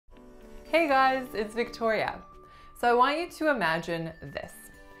Hey guys, it's Victoria. So I want you to imagine this.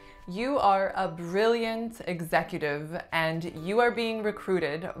 You are a brilliant executive and you are being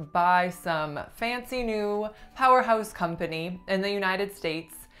recruited by some fancy new powerhouse company in the United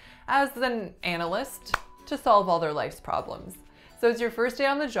States as an analyst to solve all their life's problems. So it's your first day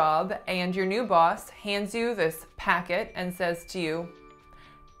on the job and your new boss hands you this packet and says to you,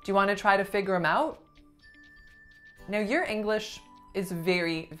 "Do you want to try to figure them out?" Now your English is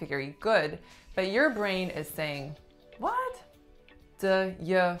very, very good, but your brain is saying, "What? Do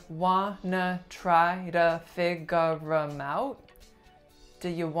you wanna try to figure them out? Do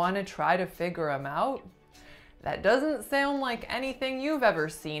you wanna try to figure them out?" That doesn't sound like anything you've ever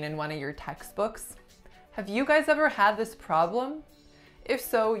seen in one of your textbooks. Have you guys ever had this problem? If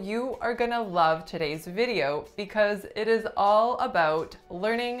so, you are gonna love today's video because it is all about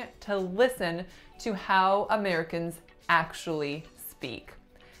learning to listen to how Americans actually speak.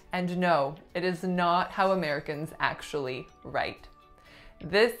 And no, it is not how Americans actually write.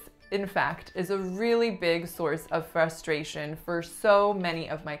 This, in fact, is a really big source of frustration for so many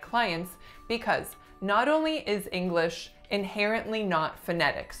of my clients because not only is English inherently not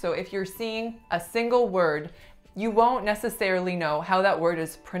phonetic, so if you're seeing a single word, you won't necessarily know how that word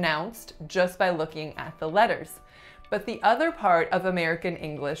is pronounced just by looking at the letters. But the other part of American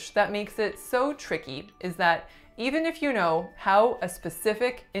English that makes it so tricky is that even if you know how a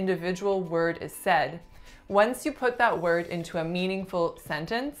specific individual word is said, once you put that word into a meaningful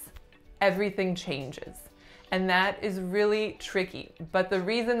sentence, everything changes. And that is really tricky. But the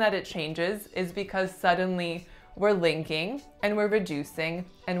reason that it changes is because suddenly we're linking and we're reducing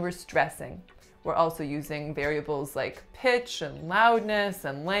and we're stressing. We're also using variables like pitch and loudness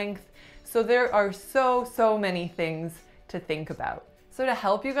and length. So there are so many things to think about. So to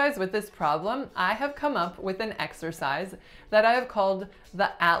help you guys with this problem, I have come up with an exercise that I have called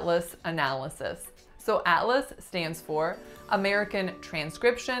the ATLAS analysis. So ATLAS stands for American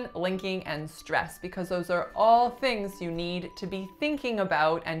Transcription, Linking, and Stress, because those are all things you need to be thinking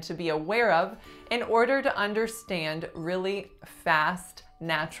about and to be aware of in order to understand really fast,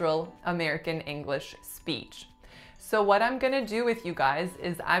 natural American English speech. So what I'm gonna do with you guys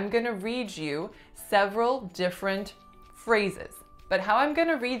is I'm gonna read you several different phrases. But how I'm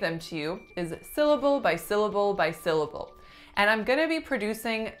gonna read them to you is syllable by syllable by syllable. And I'm gonna be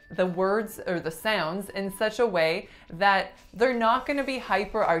producing the words or the sounds in such a way that they're not gonna be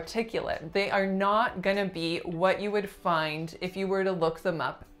hyper articulate. They are not gonna be what you would find if you were to look them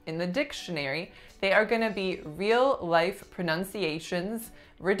up in the dictionary. They are gonna be real life pronunciations,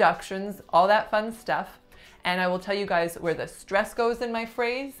 reductions, all that fun stuff. And I will tell you guys where the stress goes in my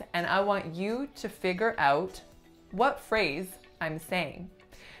phrase, and I want you to figure out what phrase I'm saying.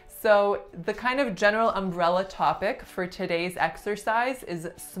 So the kind of general umbrella topic for today's exercise is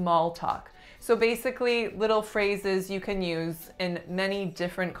small talk. So basically little phrases you can use in many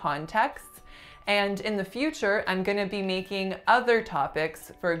different contexts. And in the future, I'm gonna be making other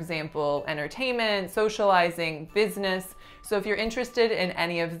topics, for example, entertainment, socializing, business. So if you're interested in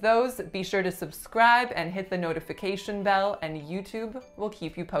any of those, be sure to subscribe and hit the notification bell, and YouTube will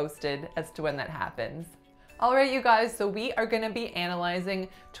keep you posted as to when that happens. All right, you guys, so we are gonna be analyzing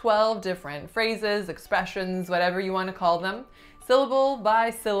 12 different phrases, expressions, whatever you wanna call them, syllable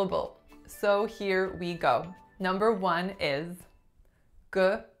by syllable. So here we go. Number one is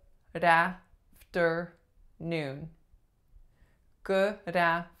good afternoon. Good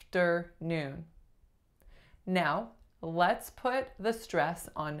afternoon. Now, let's put the stress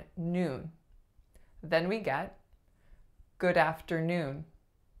on noon. Then we get good afternoon.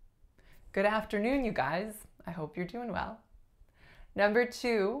 Good afternoon, you guys. I hope you're doing well. Number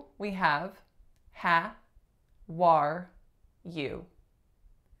two, we have how are you?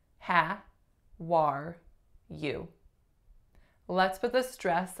 How are you? Let's put the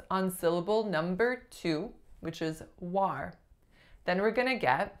stress on syllable number two, which is war. Then we're gonna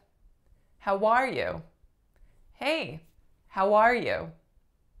get how are you? Hey, how are you?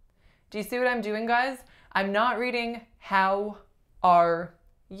 Do you see what I'm doing, guys? I'm not reading how are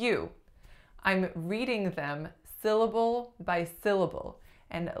you. I'm reading them syllable by syllable,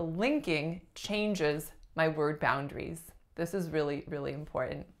 and linking changes my word boundaries. This is really, really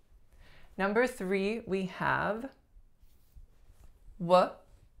important. Number three, we have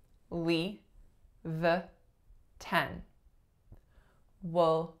li, the, ten.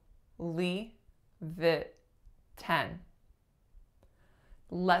 Li, the, ten.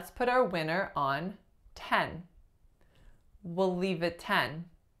 Let's put our winner on 10. We'll leave it 10.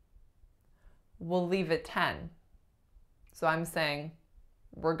 We'll leave it 10. So I'm saying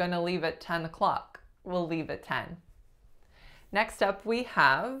we're gonna leave at 10 o'clock. We'll leave at 10. Next up we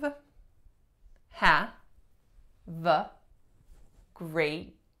have Have a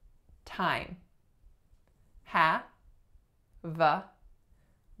great time. Have a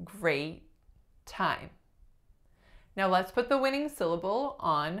great time. Now let's put the winning syllable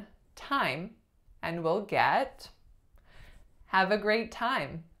on time and we'll get have a great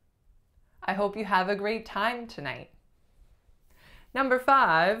time. I hope you have a great time tonight. Number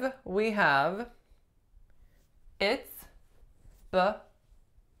 5, we have it's b'nages.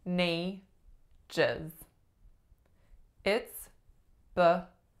 It's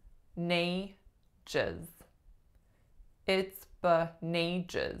b'nages. It's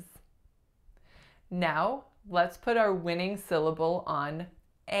b'nages. Now, let's put our winning syllable on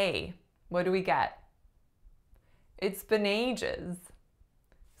A. What do we get? It's been ages.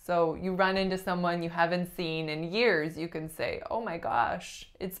 So you run into someone you haven't seen in years, you can say, oh my gosh,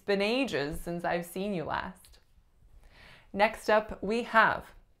 it's been ages since I've seen you last. Next up, we have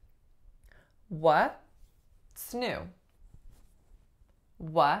what's new?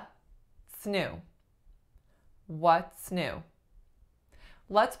 What's new? What's new?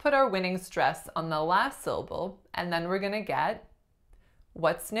 Let's put our winning stress on the last syllable, and then we're going to get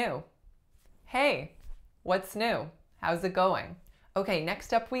what's new? Hey, what's new? How's it going? Okay,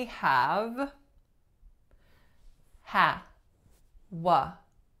 next up we have ha, wa,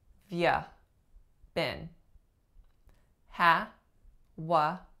 vya, bin. Ha,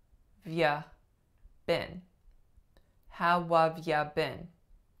 wa, vya, bin. Ha, wa, vya, bin.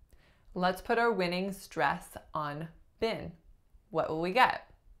 Let's put our winning stress on bin. What will we get?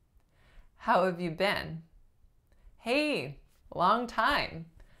 How have you been? Hey, long time.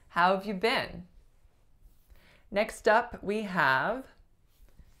 How have you been? Next up, we have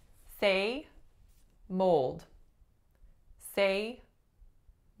say mold. Say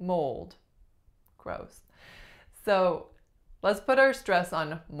mold. Gross. So let's put our stress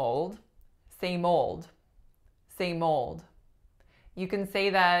on mold. Say mold. Say mold. You can say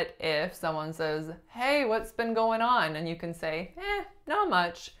that if someone says, hey, what's been going on? And you can say, not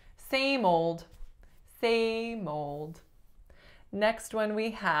much. Same old. Same old. Next one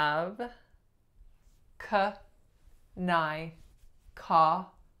we have k-ni,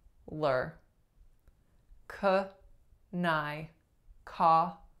 collar. K-ni,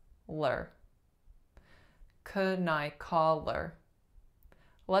 collar. K-ni, collar.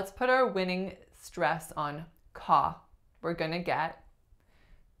 Let's put our winning stress on ka. We're going to get,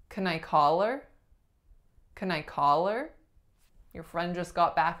 can I call her? Can I call her? Your friend just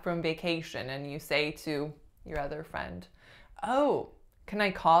got back from vacation and you say to your other friend, oh, can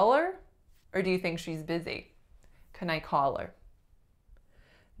I call her? Or do you think she's busy? Can I call her?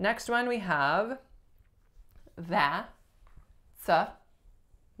 Next one we have that's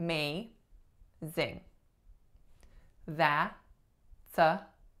amazing. That's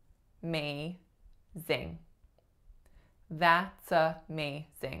amazing. That's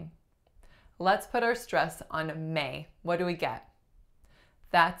amazing. Let's put our stress on may. What do we get?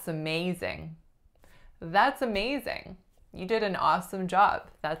 That's amazing. That's amazing. You did an awesome job.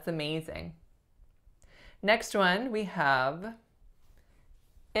 That's amazing. Next one we have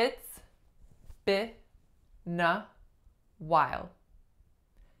it's been a while.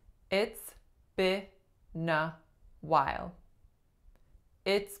 It's been a while.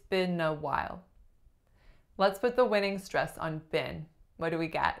 It's been a while. Let's put the winning stress on been. What do we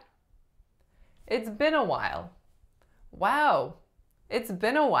get? It's been a while. Wow, it's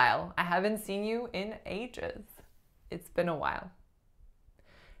been a while. I haven't seen you in ages. It's been a while.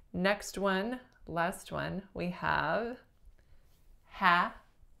 Next one, last one, we have ha,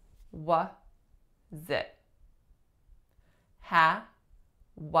 wa, zit. Ha,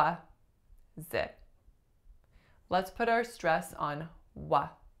 wa, zit. Let's put our stress on wa.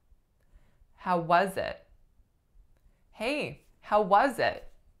 How was it? Hey, how was it?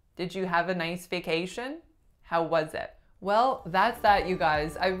 Did you have a nice vacation? How was it? Well, that's that, you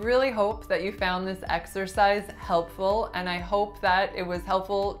guys. I really hope that you found this exercise helpful, and I hope that it was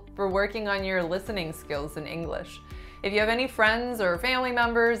helpful for working on your listening skills in English. If you have any friends or family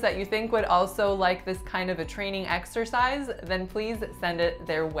members that you think would also like this kind of a training exercise, then please send it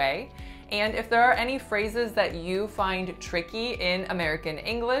their way. And if there are any phrases that you find tricky in American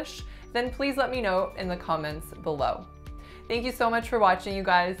English, then please let me know in the comments below. Thank you so much for watching, you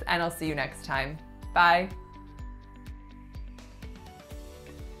guys, and I'll see you next time. Bye.